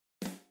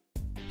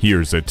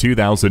Here's a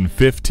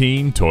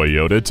 2015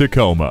 Toyota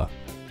Tacoma.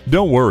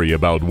 Don't worry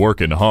about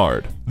working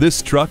hard.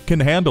 This truck can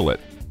handle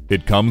it.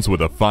 It comes with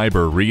a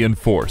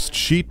fiber-reinforced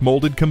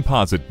sheet-molded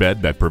composite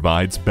bed that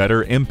provides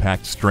better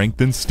impact strength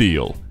than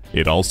steel.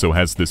 It also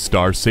has the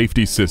Star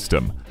Safety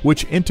System,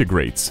 which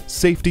integrates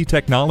safety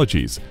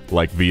technologies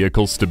like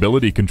vehicle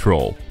stability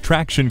control,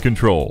 traction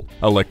control,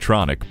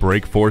 electronic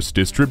brake force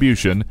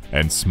distribution,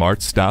 and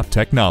smart stop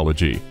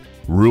technology.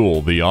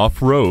 Rule the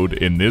off-road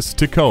in this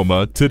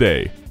Tacoma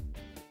today.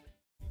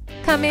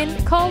 Come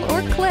in, call,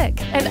 or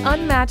click. An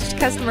unmatched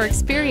customer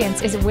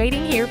experience is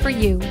waiting here for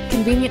you.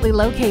 Conveniently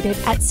located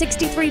at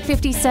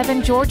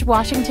 6357 George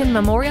Washington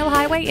Memorial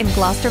Highway in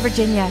Gloucester,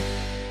 Virginia.